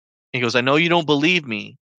He goes, I know you don't believe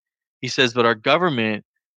me. He says, but our government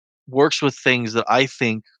works with things that I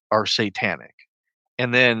think are satanic.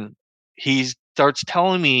 And then he starts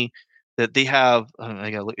telling me that they have,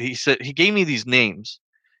 he said, he gave me these names,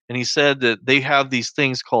 and he said that they have these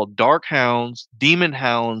things called dark hounds, demon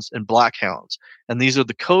hounds, and black hounds. And these are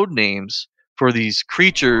the code names for these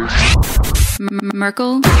creatures.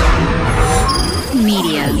 Merkel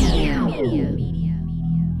Media.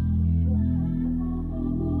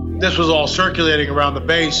 This was all circulating around the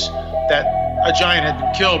base that a giant had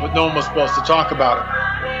been killed, but no one was supposed to talk about it.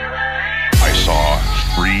 I saw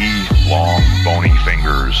 3 long, bony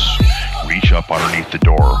fingers reach up underneath the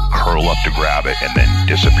door, curl up to grab it, and then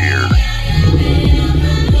disappear.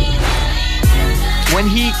 When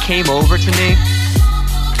he came over to me,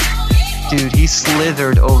 dude, he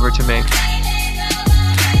slithered over to me.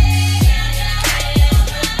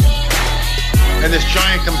 And this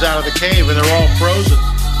giant comes out of the cave, and they're all frozen.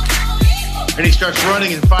 And he starts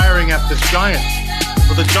running and firing at this giant.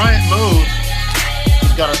 Well, the giant moves.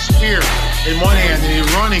 He's got a spear in one hand, and he's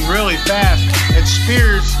running really fast and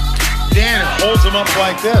spears Dan and holds him up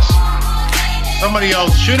like this. Somebody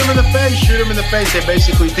yells, shoot him in the face, shoot him in the face. They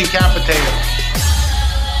basically decapitate him.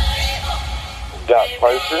 Got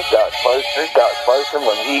closer.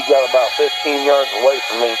 When he got about 15 yards away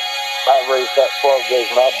from me, I raised that 12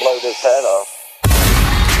 gauge and I blowed his head off.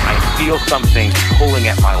 I feel something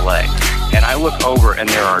pulling at my leg, and I look over and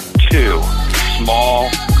there are 2 small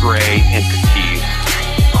gray entities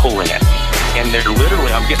pulling at me. And they're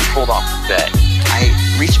literally, I'm getting pulled off the bed. I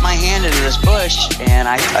reached my hand into this bush and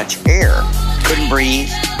I touched air. Couldn't breathe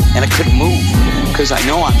and I couldn't move because I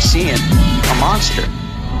know I'm seeing a monster.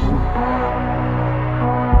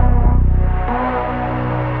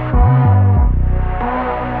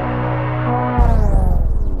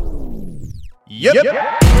 Yep.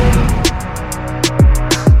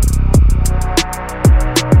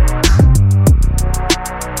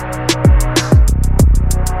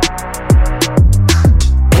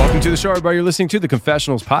 Welcome to the show, everybody. You're listening to the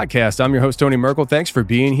Confessionals Podcast. I'm your host, Tony Merkel. Thanks for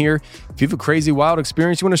being here. If you have a crazy, wild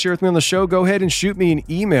experience you want to share with me on the show, go ahead and shoot me an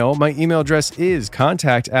email. My email address is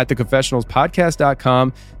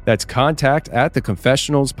contact@theconfessionalspodcast.com. That's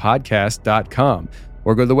contact@theconfessionalspodcast.com.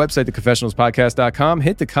 Or go to the website, theconfessionalspodcast.com,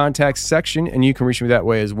 hit the contact section, and you can reach me that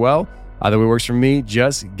way as well. Either way works for me.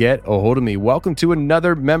 Just get a hold of me. Welcome to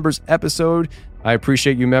another members episode. I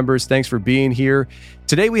appreciate you members. Thanks for being here.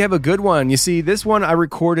 Today we have a good one. You see, this one I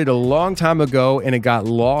recorded a long time ago and it got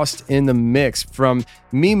lost in the mix from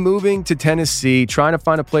me moving to Tennessee, trying to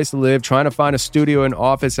find a place to live, trying to find a studio and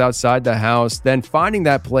office outside the house, then finding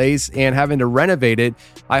that place and having to renovate it.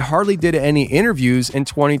 I hardly did any interviews in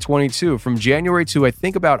 2022. From January to I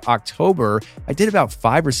think about October, I did about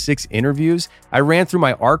 5 or 6 interviews. I ran through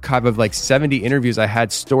my archive of like 70 interviews I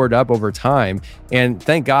had stored up over time, and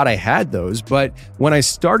thank God I had those. But when I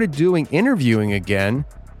started doing interviewing again,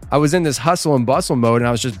 I was in this hustle and bustle mode and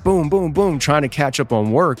I was just boom, boom, boom, trying to catch up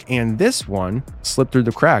on work. And this one slipped through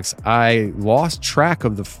the cracks. I lost track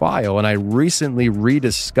of the file and I recently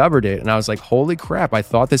rediscovered it. And I was like, holy crap, I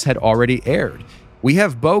thought this had already aired. We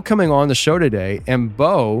have Bo coming on the show today, and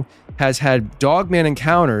Bo has had dogman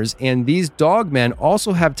encounters, and these dogmen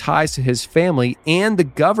also have ties to his family and the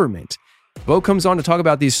government. Bo comes on to talk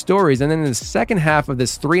about these stories, and then in the second half of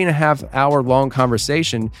this 3.5 hour long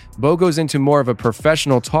conversation, Bo goes into more of a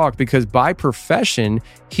professional talk because by profession,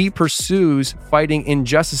 he pursues fighting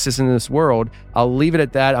injustices in this world. I'll leave it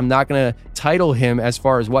at that. I'm not going to title him as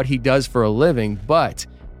far as what he does for a living, but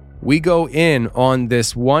we go in on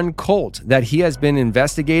this one cult that he has been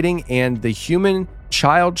investigating and the human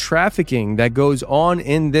child trafficking that goes on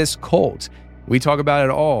in this cult. We talk about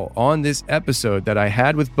it all on this episode that I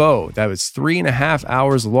had with Bo that was 3.5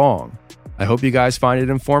 hours long. I hope you guys find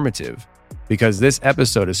it informative because this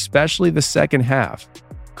episode, especially the second half,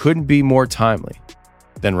 couldn't be more timely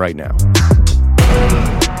than right now.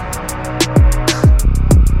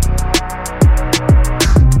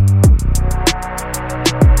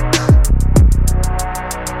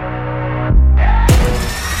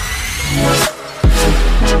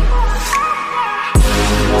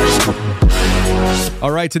 All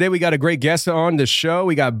right, today we got a great guest on the show.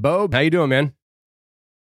 We got Bo. How you doing, man?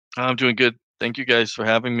 I'm doing good. Thank you guys for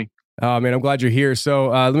having me. Oh, man, I'm glad you're here. So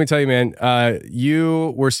let me tell you, man,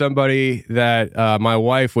 you were somebody that my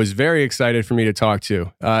wife was very excited for me to talk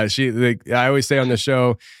to. I always say on the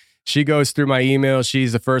show, she goes through my emails.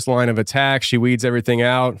 She's the first line of attack. She weeds everything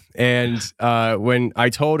out. And when I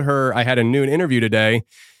told her I had a noon interview today,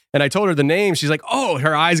 and I told her the name, she's like, oh,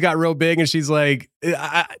 her eyes got real big. And she's like,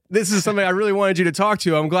 this is somebody I really wanted you to talk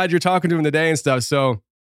to. I'm glad you're talking to him today and stuff. So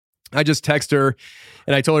I just text her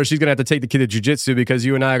and I told her she's going to have to take the kid to jujitsu because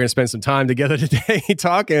you and I are going to spend some time together today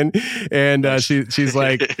talking. And she's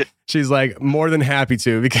like more than happy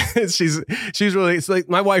to, because she's really, it's like,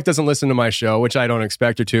 my wife doesn't listen to my show, which I don't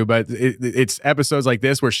expect her to, but it's episodes like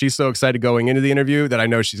this where she's so excited going into the interview that I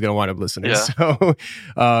know she's going to wind up listening. Yeah. So,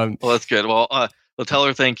 well, that's good. Well, tell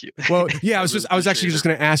her thank you. Well, yeah, I was actually just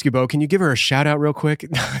going to ask you, Bo, can you give her a shout out real quick?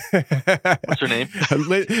 What's her name?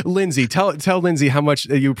 Lindsay. Tell Lindsay how much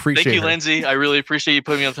you appreciate Thank you, her. Lindsay. I really appreciate you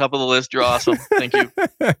putting me on top of the list. You're awesome. Thank you.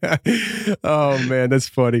 Oh, man, that's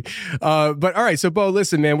funny. But all right, so Bo,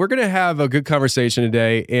 listen, man, we're going to have a good conversation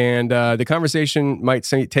today, and the conversation might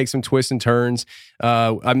take some twists and turns.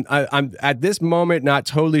 I'm at this moment not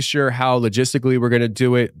totally sure how logistically we're going to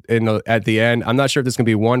do it at the end. I'm not sure if this is going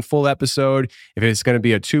to be one full episode, if it's going to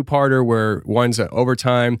be a two-parter where one's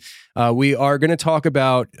overtime. We are going to talk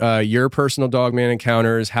about your personal dogman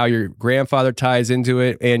encounters, how your grandfather ties into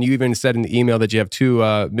it, and you even said in the email that you have two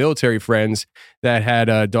military friends that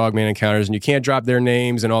had dogman encounters, and you can't drop their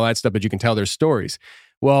names and all that stuff, but you can tell their stories.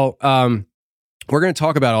 Well, we're going to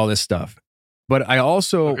talk about all this stuff, but I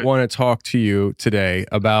also want to talk to you today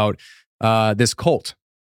about this cult.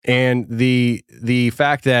 And the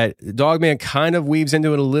fact that Dogman kind of weaves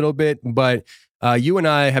into it a little bit, but you and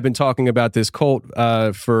I have been talking about this cult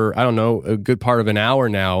for, I don't know, a good part of an hour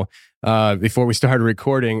now before we started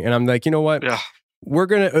recording. And I'm like, you know what? Yeah. We're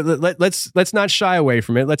going to, let's not shy away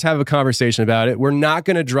from it. Let's have a conversation about it. We're not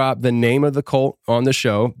going to drop the name of the cult on the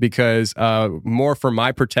show because more for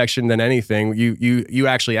my protection than anything. You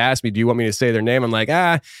actually asked me, do you want me to say their name? I'm like,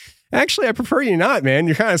 actually, I prefer you not, man.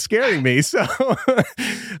 You're kind of scaring me. So,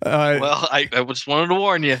 well, I just wanted to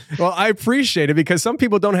warn you. Well, I appreciate it because some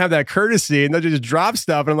people don't have that courtesy and they'll just drop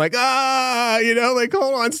stuff. And I'm like, like,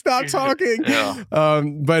 hold on, stop talking. Yeah.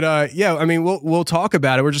 Yeah, I mean, we'll talk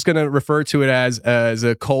about it. We're just going to refer to it as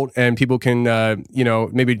a cult, and people can,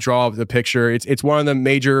 maybe draw the picture. It's one of the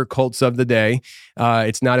major cults of the day.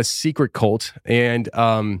 It's not a secret cult, and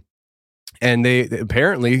they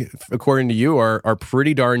apparently, according to you, are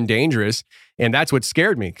pretty darn dangerous. And that's what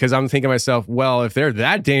scared me, because I'm thinking to myself, well, if they're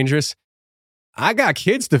that dangerous, I got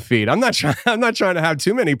kids to feed. I'm not trying to have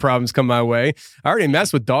too many problems come my way. I already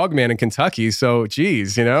messed with Dogman in Kentucky, so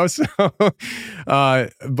geez, So,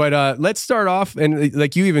 let's start off, and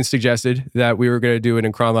like you even suggested that we were going to do it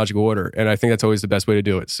in chronological order, and I think that's always the best way to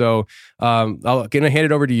do it. So, I'm going to hand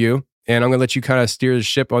it over to you, and I'm going to let you kind of steer the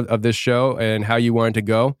ship of this show and how you want it to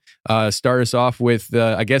go. Start us off with,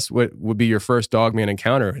 I guess, what would be your first Dogman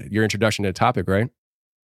encounter, your introduction to the topic, right?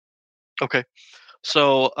 Okay.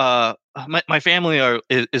 So my family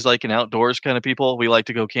is like an outdoors kind of people. We like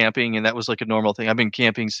to go camping, and that was like a normal thing. I've been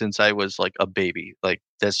camping since I was like a baby. Like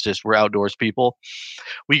we're outdoors people.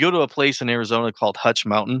 We go to a place in Arizona called Hutch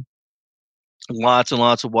Mountain. Lots and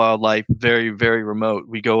lots of wildlife, very, very remote.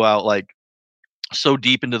 We go out like so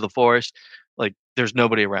deep into the forest, like there's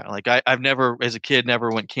nobody around. Like I've never, as a kid,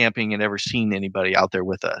 never went camping and ever seen anybody out there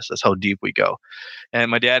with us. That's how deep we go.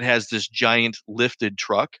 And my dad has this giant lifted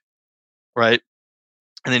truck, right?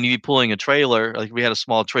 And then you'd be pulling a trailer. Like we had a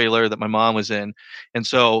small trailer that my mom was in. And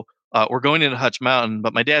so we're going into Hutch Mountain,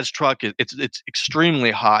 but my dad's truck, it's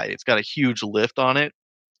extremely high. It's got a huge lift on it.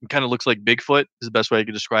 It kind of looks like Bigfoot is the best way I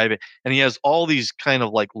could describe it. And he has all these kind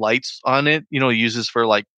of like lights on it, he uses for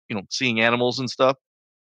like, seeing animals and stuff.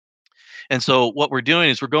 And so what we're doing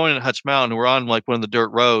is we're going into Hutch Mountain. We're on like one of the dirt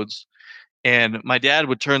roads, and my dad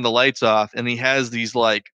would turn the lights off, and he has these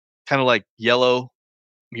like kind of like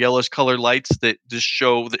yellowish colored lights that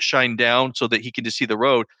shine down so that he can just see the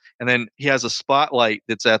road. And then he has a spotlight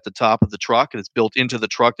that's at the top of the truck, and it's built into the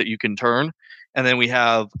truck that you can turn. And then we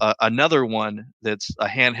have another one that's a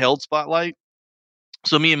handheld spotlight.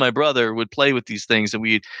 So me and my brother would play with these things, and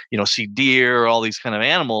we'd, see deer, all these kind of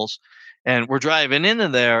animals. And we're driving into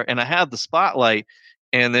there, and I have the spotlight,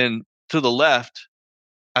 and then to the left,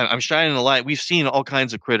 I'm shining the light. We've seen all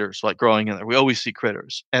kinds of critters like growing in there. We always see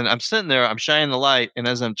critters. And I'm sitting there, I'm shining the light, and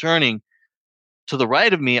as I'm turning to the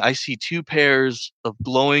right of me, I see two pairs of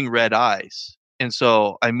glowing red eyes. And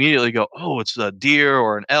so I immediately go, oh, it's a deer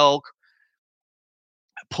or an elk.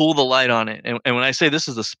 Pull the light on it. And when I say this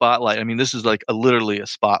is a spotlight, I mean this is like literally a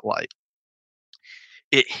spotlight.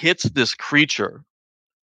 It hits this creature,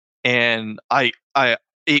 and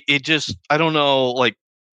it just, I don't know like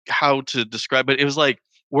how to describe it. It was like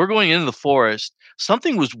we're going into the forest.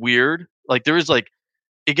 Something was weird. Like there was like,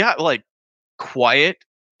 it got like quiet,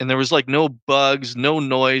 and there was like no bugs, no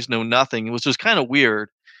noise, no nothing. It was just kind of weird.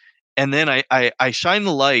 And then I shine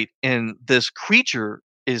the light, and this creature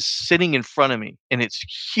is sitting in front of me, and it's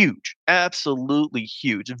huge, absolutely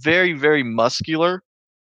huge, very, very muscular.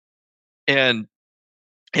 And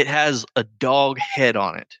it has a dog head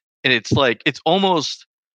on it, and it's like it's almost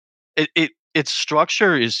its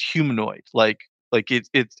structure is humanoid. Like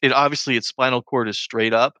it obviously its spinal cord is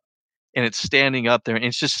straight up, and it's standing up there, and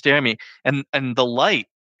it's just staring at me. And the light,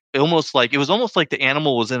 it was almost like the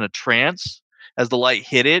animal was in a trance as the light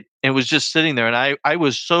hit it, and it was just sitting there. And I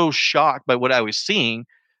was so shocked by what I was seeing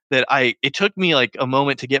that it took me like a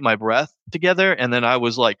moment to get my breath together, and then I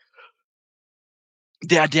was like,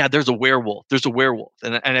 Dad, there's a werewolf. There's a werewolf.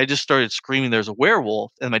 And I just started screaming, there's a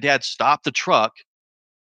werewolf. And my dad stopped the truck,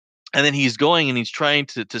 and then he's going and he's trying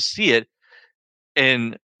to see it.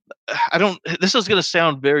 And this is going to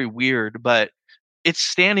sound very weird, but it's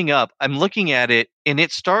standing up. I'm looking at it, and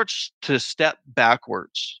it starts to step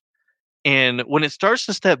backwards. And when it starts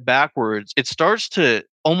to step backwards, it starts to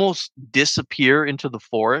almost disappear into the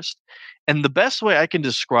forest. And the best way I can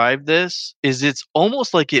describe this is it's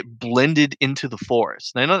almost like it blended into the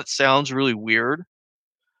forest. And I know that sounds really weird,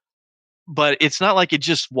 but it's not like it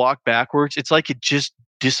just walked backwards. It's like it just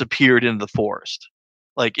disappeared into the forest.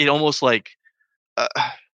 Like it almost like uh,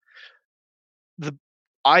 the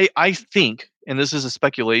I think, and this is a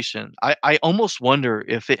speculation, I almost wonder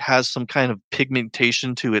if it has some kind of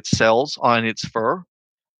pigmentation to its cells on its fur,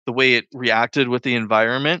 the way it reacted with the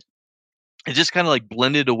environment. It just kind of like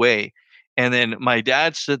blended away. And then my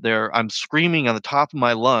dad stood there. I'm screaming on the top of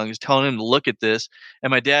my lungs, telling him to look at this.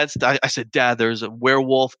 And I said, Dad, there's a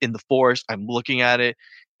werewolf in the forest. I'm looking at it.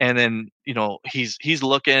 And then, he's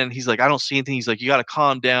looking. He's like, I don't see anything. He's like, you got to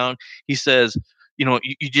calm down. He says, you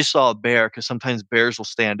just saw a bear, because sometimes bears will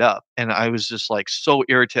stand up. And I was just like so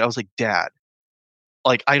irritated. I was like, Dad,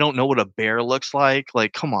 like, I don't know what a bear looks like.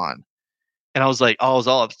 Like, come on. And I was like, I was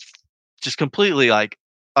all just completely like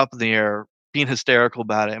up in the air, being hysterical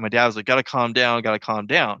about it. And my dad was like, gotta calm down, gotta calm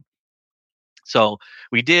down. So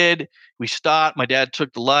we did. We stopped. My dad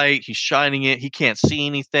took the light. He's shining it. He can't see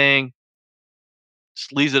anything.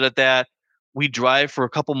 Just leaves it at that. We drive for a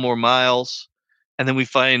couple more miles, and then we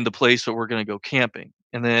find the place that we're going to go camping.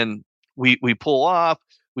 And then we pull off.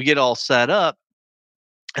 We get all set up.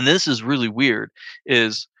 And this is really weird.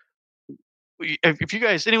 Is if you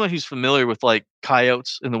guys, anyone who's familiar with like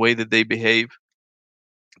coyotes and the way that they behave,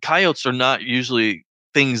 coyotes are not usually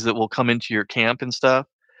things that will come into your camp and stuff.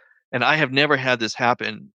 And I have never had this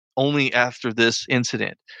happen. Only after this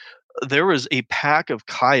incident, there was a pack of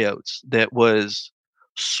coyotes that was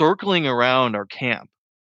circling around our camp,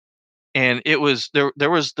 and it was there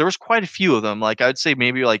was quite a few of them. Like I'd say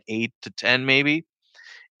maybe like 8 to 10, maybe.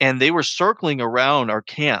 And they were circling around our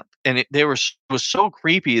camp, and it was so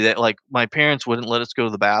creepy that like my parents wouldn't let us go to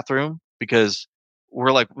the bathroom, because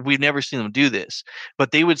we're like, we've never seen them do this.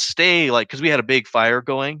 But they would stay, like, because we had a big fire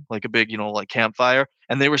going, like a big, like campfire,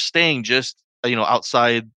 and they were staying just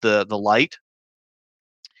outside the light.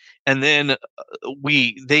 And then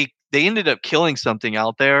they ended up killing something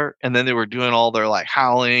out there, and then they were doing all their like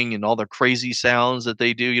howling and all their crazy sounds that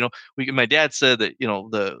they do. My dad said that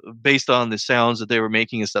the based on the sounds that they were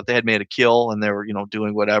making and stuff, they had made a kill, and they were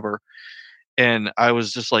doing whatever. And I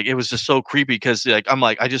was just like, it was just so creepy, because like I'm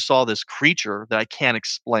like, I just saw this creature that I can't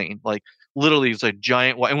explain. Like literally, it's a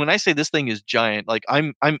giant. And when I say this thing is giant, like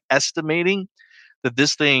I'm estimating that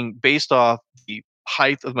this thing, based off the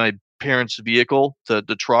height of my parents' vehicle, the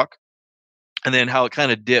truck, and then how it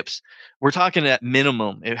kind of dips, we're talking at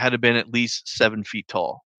minimum, it had to been at least 7 feet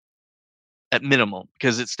tall. At minimum,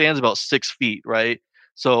 because it stands about 6 feet, right?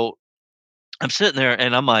 So I'm sitting there,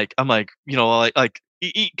 and I'm like,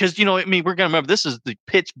 because I mean, we're gonna remember this is the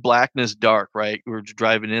pitch blackness dark, right? We were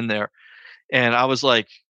driving in there, and I was like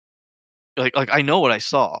I know what I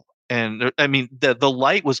saw, and I mean the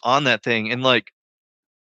light was on that thing, and like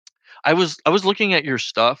I was looking at your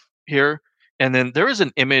stuff here, and then there is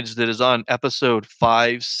an image that is on episode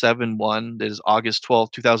 571, that is August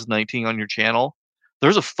 12th, 2019, on your channel.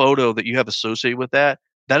 There's a photo that you have associated with that.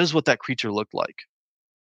 That is what that creature looked like.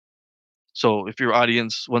 So if your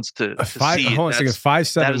audience wants to see it, hold on a second,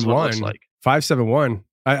 571. that is what it looks like. 571.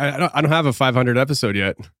 I don't have a 500 episode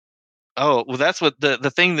yet. Oh, well, that's what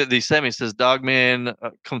the thing that they sent me says, Dogman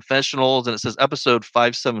Confessionals, and it says episode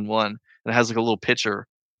 571, and it has like a little picture.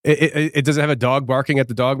 It doesn't have a dog barking at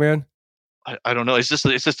the dog man? I don't know. It's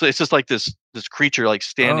just like this creature like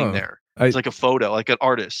standing there. It's like a photo, like an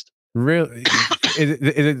artist. Really?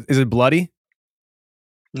 Is it bloody?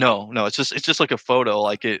 No, it's just like a photo,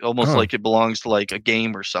 like it almost like it belongs to like a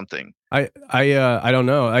game or something. I don't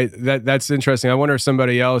know. That's interesting. I wonder if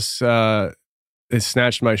somebody else has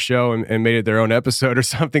snatched my show and made it their own episode or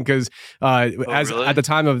something. Because really? At the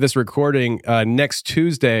time of this recording, next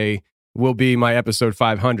Tuesday will be my episode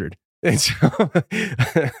 500. And so,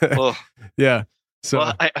 well, yeah. So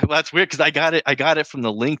well, that's weird because I got it from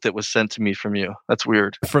the link that was sent to me from you. That's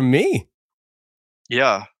weird. from me.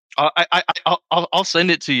 Yeah. I'll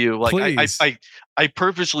send it to you. Like Please. I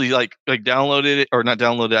purposely like downloaded it or not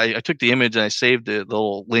downloaded it. I took the image and I saved the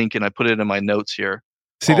little link and I put it in my notes here.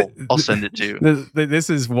 See, I'll send it to you. This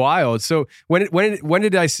is wild. So when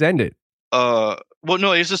did I send it? Well,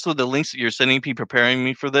 no, it's just with the links that you're sending me, preparing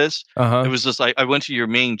me for this. Uh-huh. It was just I went to your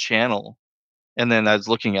main channel, and then I was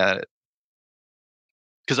looking at it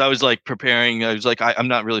because I was like preparing. I was like, I'm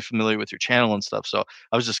not really familiar with your channel and stuff, so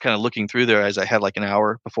I was just kind of looking through there as I had like an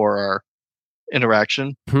hour before our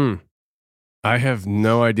interaction. I have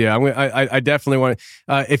no idea. I definitely want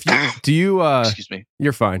to. If you do you excuse me,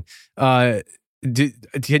 you're fine. Can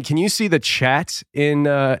you see the chat in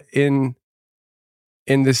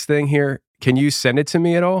this thing here? Can you send it to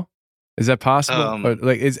me at all? Is that possible? Or,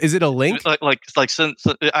 like, is it a link?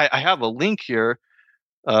 I have a link here.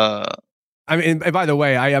 I mean, and by the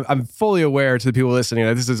way, I'm fully aware to the people listening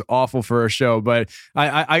that this is awful for a show, but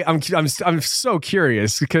I'm so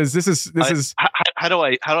curious because this is. How do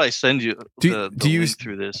I send you the link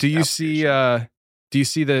through this? Do you see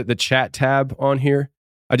the chat tab on here?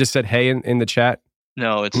 I just said hey in the chat.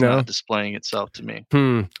 No, it's not displaying itself to me.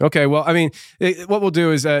 Okay. Well, I mean, what we'll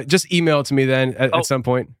do is just email it to me then at some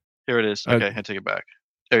point. Here it is. Okay, I take it back.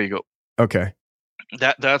 There you go. Okay.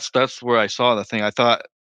 That's where I saw the thing. I thought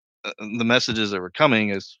the messages that were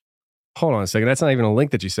coming is. Hold on a second. That's not even a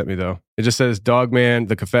link that you sent me though. It just says Dogman,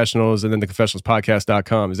 the Confessionals, and then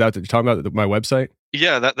theconfessionalspodcast.com. Is that what you're talking about? My website?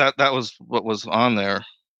 Yeah, that was what was on there.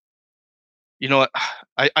 You know what?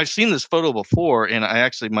 I've seen this photo before, and I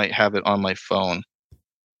actually might have it on my phone.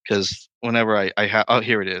 Because whenever I have,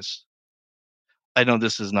 here it is. I know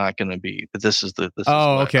this is not going to be, but this is the.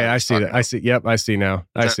 Okay. I see that. About. I see. Yep, I see now.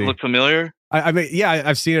 Does that look familiar? I mean, yeah,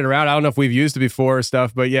 I've seen it around. I don't know if we've used it before or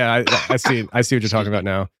stuff, but yeah, I see. I see what you're talking about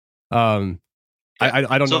now.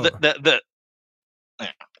 I don't know.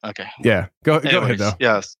 Okay. Yeah. Go ahead though.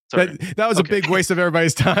 Yeah. That was a big waste of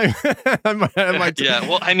everybody's time. Yeah.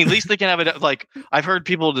 Well, I mean, at least they can have it. Like I've heard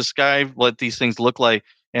people describe what these things look like.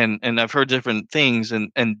 And I've heard different things, and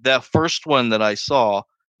that first one that I saw,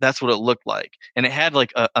 that's what it looked like, and it had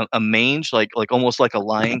like a mange, like almost like a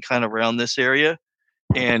lion kind of around this area,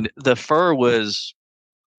 and the fur was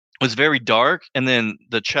very dark, and then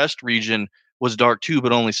the chest region was dark too,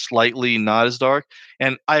 but only slightly not as dark.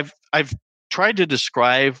 And I've tried to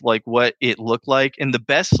describe like what it looked like, and the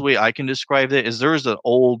best way I can describe it is there's an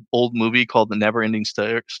old movie called The Never Ending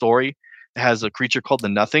Story. It has a creature called the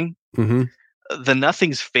Nothing. Mm-hmm. The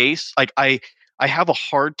Nothing's face, like I have a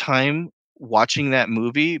hard time watching that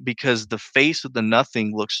movie because the face of the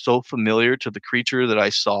Nothing looks so familiar to the creature that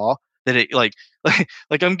I saw that it like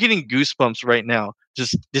I'm getting goosebumps right now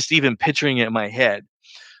just even picturing it in my head.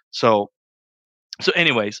 So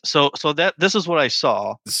anyways, so that this is what I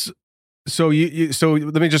saw. So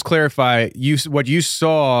let me just clarify. What you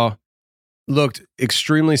saw looked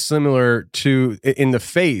extremely similar to in the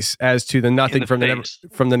face as to the Nothing from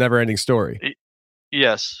the Never Ending Story.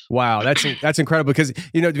 Yes. Wow, that's incredible because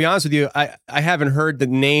to be honest with you, I haven't heard the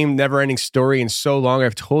name Never Ending Story in so long.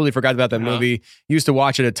 I've totally forgot about that movie. Used to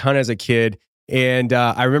watch it a ton as a kid, and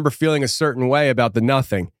I remember feeling a certain way about the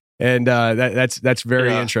Nothing, and that's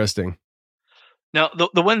very interesting. Now,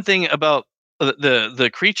 the one thing about the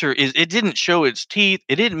creature is it didn't show its teeth.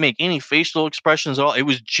 It didn't make any facial expressions at all. It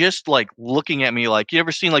was just like looking at me like, you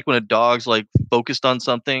ever seen like when a dog's like focused on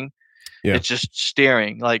something? Yeah. It's just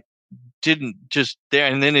staring, like didn't just there,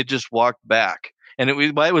 and then it just walked back.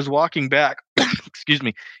 And while it was walking back, excuse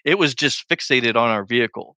me, it was just fixated on our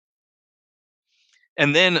vehicle.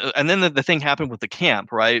 And then the thing happened with the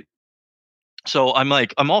camp, right? So I'm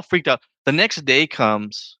all freaked out. The next day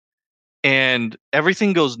comes and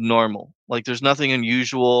everything goes normal. Like there's nothing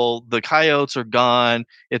unusual. The coyotes are gone.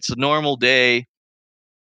 It's a normal day.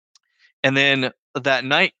 And then that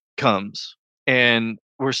night comes and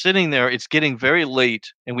we're sitting there. It's getting very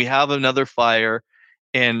late and we have another fire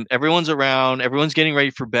and everyone's around. Everyone's getting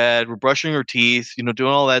ready for bed. We're brushing our teeth,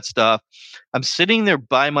 doing all that stuff. I'm sitting there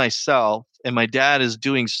by myself and my dad is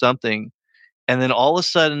doing something. And then all of a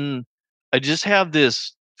sudden I just have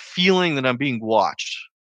this feeling that I'm being watched,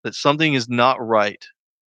 that something is not right.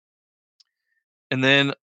 And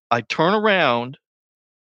then I turn around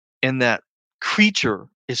and that creature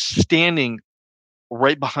is standing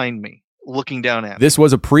right behind me, looking down at me. This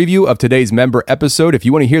was a preview of today's member episode. If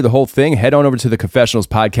you want to hear the whole thing, head on over to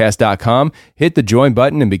theconfessionalspodcast.com, hit the join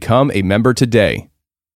button, and become a member today.